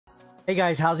Hey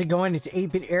guys, how's it going? It's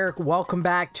 8-Bit Eric. Welcome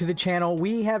back to the channel.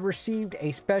 We have received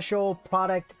a special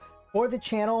product for the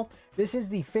channel. This is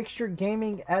the Fixture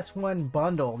Gaming S1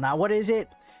 bundle. Now, what is it?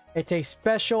 It's a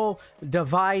special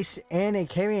device and a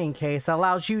carrying case that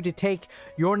allows you to take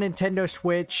your Nintendo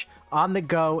Switch on the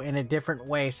go in a different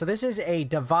way. So this is a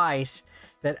device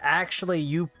that actually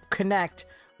you connect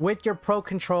with your Pro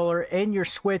Controller in your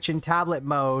Switch in tablet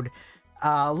mode.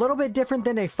 A little bit different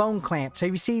than a phone clamp. So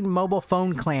you've seen mobile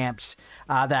phone clamps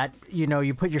that, you know,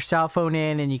 you put your cell phone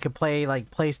in and you can play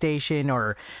like PlayStation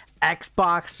or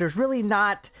Xbox. There's really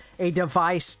not a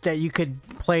device that you could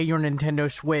play your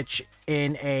Nintendo Switch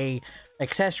in a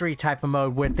accessory type of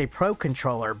mode with a Pro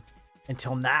Controller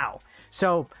until now.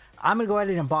 So I'm gonna go ahead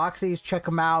and unbox these, check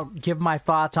them out, give my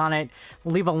thoughts on it.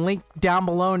 We'll leave a link down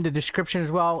below in the description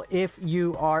as well if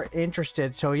you are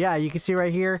interested. So yeah, you can see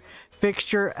right here,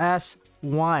 Fixture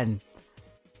S1.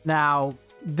 Now,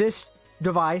 this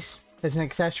device is an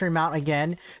accessory mount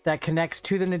again that connects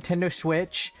to the Nintendo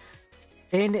Switch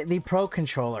in the Pro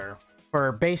Controller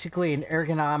for basically an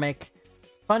ergonomic,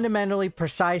 fundamentally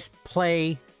precise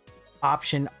play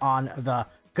option on the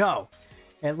go.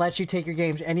 It lets you take your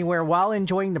games anywhere while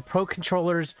enjoying the Pro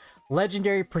Controller's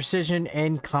legendary precision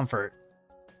and comfort.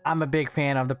 I'm a big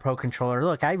fan of the Pro Controller.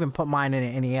 Look, I even put mine in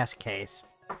an NES case.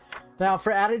 Now,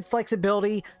 for added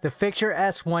flexibility, the Fixture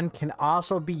S1 can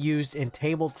also be used in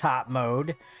tabletop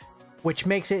mode, which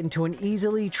makes it into an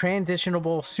easily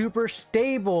transitionable, super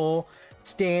stable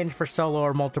stand for solo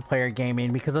or multiplayer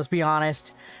gaming. Because let's be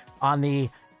honest, on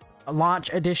the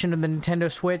launch edition of the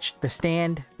Nintendo Switch, the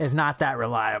stand is not that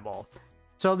reliable.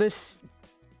 So this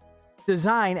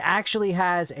design actually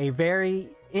has a very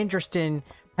interesting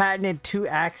patented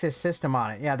 2-axis system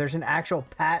on it. Yeah, there's an actual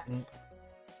patent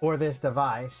for this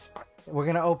device. We're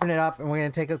going to open it up and we're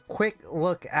going to take a quick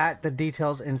look at the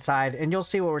details inside and you'll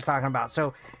see what we're talking about.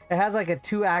 So it has like a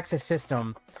 2-axis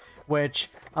system, which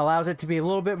allows it to be a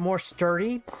little bit more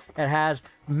sturdy. It has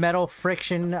metal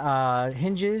friction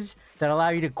hinges that allow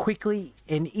you to quickly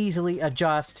and easily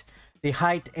adjust the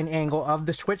height and angle of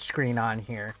the Switch screen on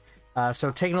here.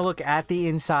 So taking a look at the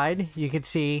inside, you can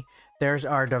see there's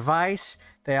our device.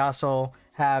 They also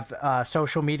have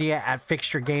social media at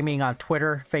Fixture Gaming on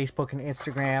Twitter, Facebook, and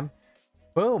Instagram.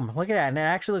 Boom, look at that. And it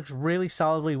actually looks really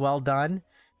solidly well done.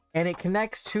 And it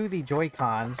connects to the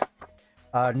Joy-Cons.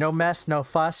 No mess, no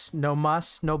fuss, no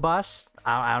muss, no bus.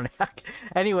 I don't know.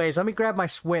 Anyways, let me grab my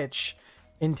Switch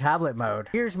in tablet mode.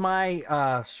 Here's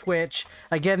my Switch.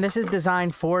 Again, this is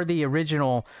designed for the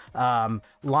original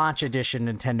launch edition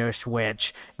Nintendo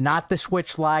Switch, not the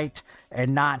Switch Lite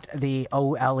and not the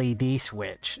OLED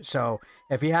Switch. So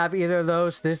if you have either of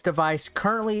those, this device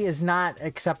currently is not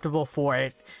acceptable for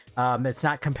it. It's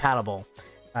not compatible,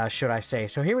 should I say.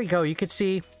 So here we go. You can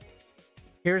see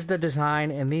here's the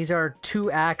design, and these are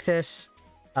 2-axis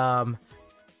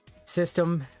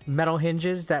system metal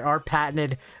hinges that are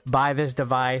patented by this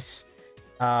device,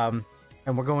 and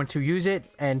we're going to use it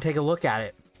and take a look at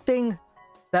it. Thing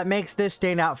that makes this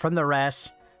stand out from the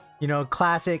rest, you know,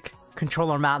 classic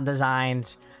controller mount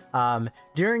designs.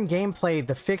 During gameplay,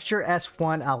 the Fixture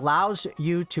S1 allows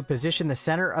you to position the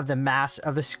center of the mass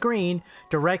of the screen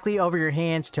directly over your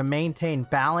hands to maintain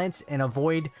balance and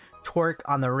avoid torque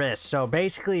on the wrist. So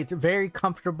basically, it's very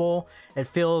comfortable. It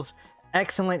feels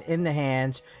excellent in the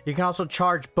hands. You can also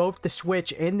charge both the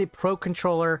Switch and the Pro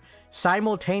Controller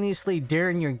simultaneously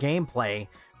during your gameplay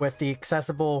with the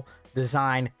accessible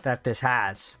design that this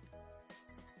has.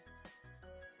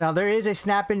 Now, there is a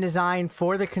snap-in design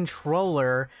for the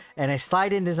controller and a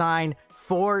slide-in design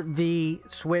for the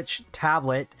Switch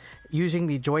tablet using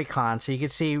the Joy-Con. So you can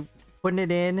see putting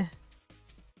it in,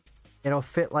 it'll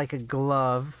fit like a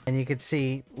glove, and you can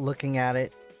see looking at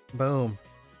it, boom,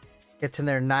 gets in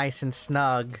there nice and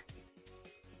snug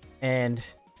and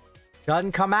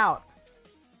doesn't come out.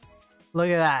 Look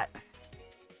at that.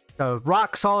 So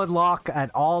rock solid lock at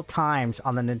all times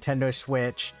on the Nintendo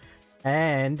Switch.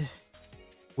 And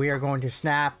we are going to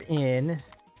snap in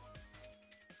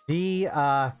the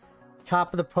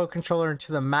top of the Pro Controller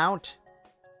into the mount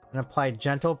and apply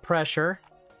gentle pressure.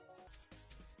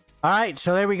 All right,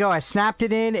 so there we go. I snapped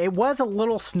it in. It was a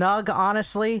little snug,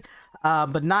 honestly,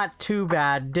 but not too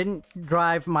bad. Didn't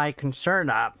drive my concern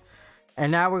up.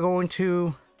 And now we're going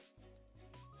to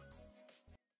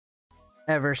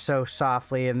ever so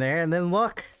softly in there. And then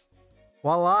look,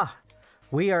 voila.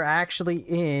 We are actually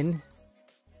in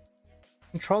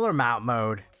controller mount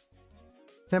mode.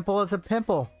 Simple as a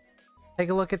pimple. Take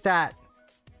a look at that.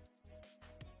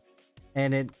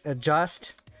 And it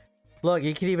adjusts. Look,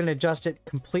 you can even adjust it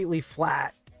completely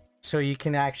flat so you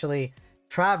can actually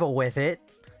travel with it.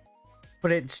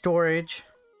 Put it in storage.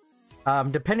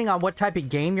 Depending on what type of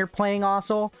game you're playing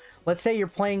also, let's say you're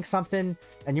playing something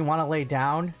and you want to lay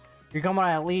down, you're going to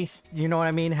at least, you know what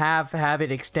I mean, have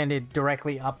it extended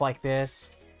directly up like this.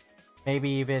 Maybe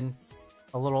even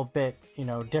a little bit, you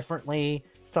know, differently,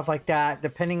 stuff like that.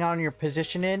 Depending on your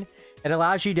positioning, it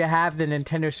allows you to have the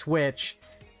Nintendo Switch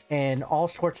in all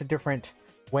sorts of different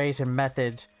ways and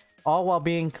methods, all while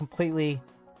being completely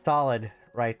solid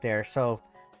right there. So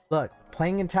look,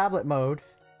 playing in tablet mode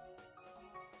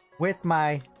with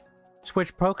my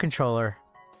Switch Pro controller,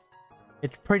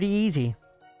 it's pretty easy,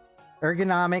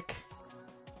 ergonomic,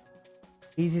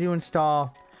 easy to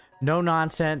install, no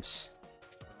nonsense,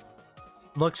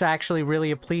 looks actually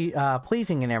really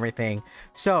pleasing and everything.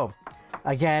 So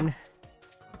again,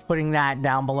 putting that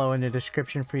down below in the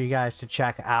description for you guys to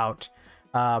check out.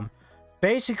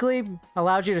 Basically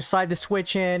allows you to slide the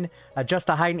Switch in, adjust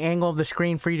the height and angle of the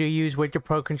screen for you to use with your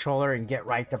Pro controller, and get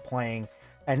right to playing.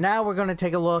 And now we're going to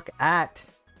take a look at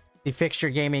the Fixture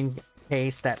gaming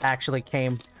case that actually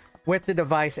came with the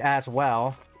device as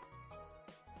well.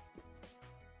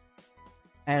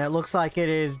 And it looks like it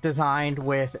is designed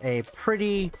with a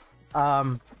pretty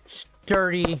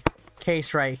sturdy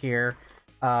case right here.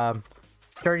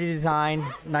 Sturdy design,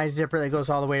 nice zipper that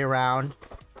goes all the way around.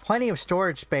 Plenty of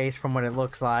storage space from what it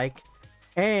looks like.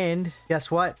 And guess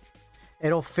what?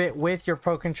 It'll fit with your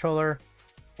Pro controller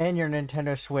and your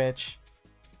Nintendo Switch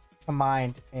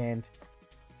combined and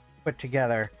put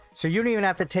together. So you don't even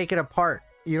have to take it apart.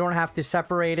 You don't have to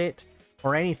separate it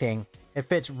or anything. It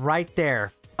fits right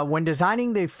there. When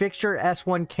designing the Fixture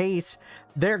S1 case,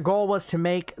 their goal was to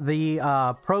make the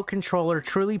Pro controller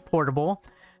truly portable.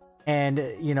 And,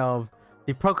 you know,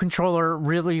 the Pro controller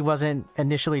really wasn't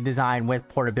initially designed with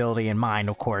portability in mind.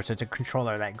 Of course, it's a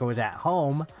controller that goes at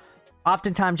home.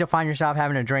 Oftentimes, you'll find yourself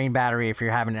having a drain battery if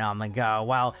you're having it on the go.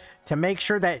 Well, to make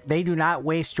sure that they do not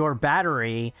waste your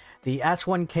battery, the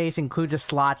S1 case includes a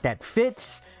slot that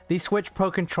fits the Switch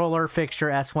Pro controller Fixture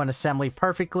S1 assembly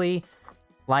perfectly,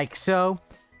 like so,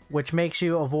 which makes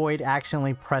you avoid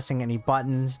accidentally pressing any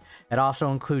buttons. It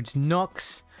also includes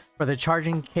nooks for the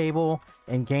charging cable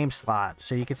and game slot.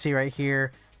 So you can see right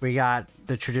here, we got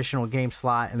the traditional game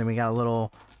slot, and then we got a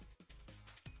little,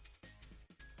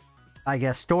 I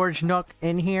guess, storage nook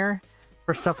in here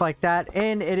for stuff like that.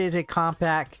 And it is a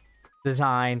compact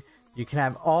design. You can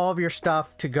have all of your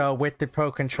stuff to go with the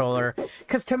Pro controller.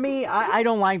 Because to me, I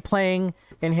don't like playing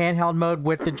in handheld mode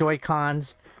with the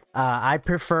Joy-Cons. I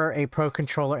prefer a Pro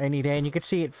controller any day. And you can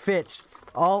see it fits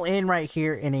all in right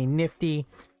here in a nifty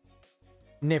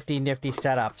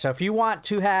setup. So if you want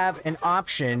to have an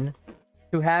option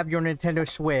to have your Nintendo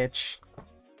Switch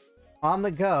on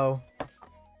the go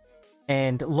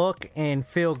and look and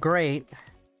feel great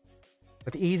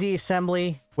with easy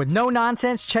assembly, with no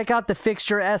nonsense, check out the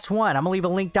Fixture S1. I'm gonna leave a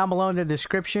link down below in the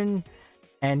description.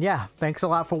 And yeah, thanks a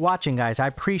lot for watching, guys. I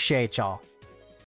appreciate y'all.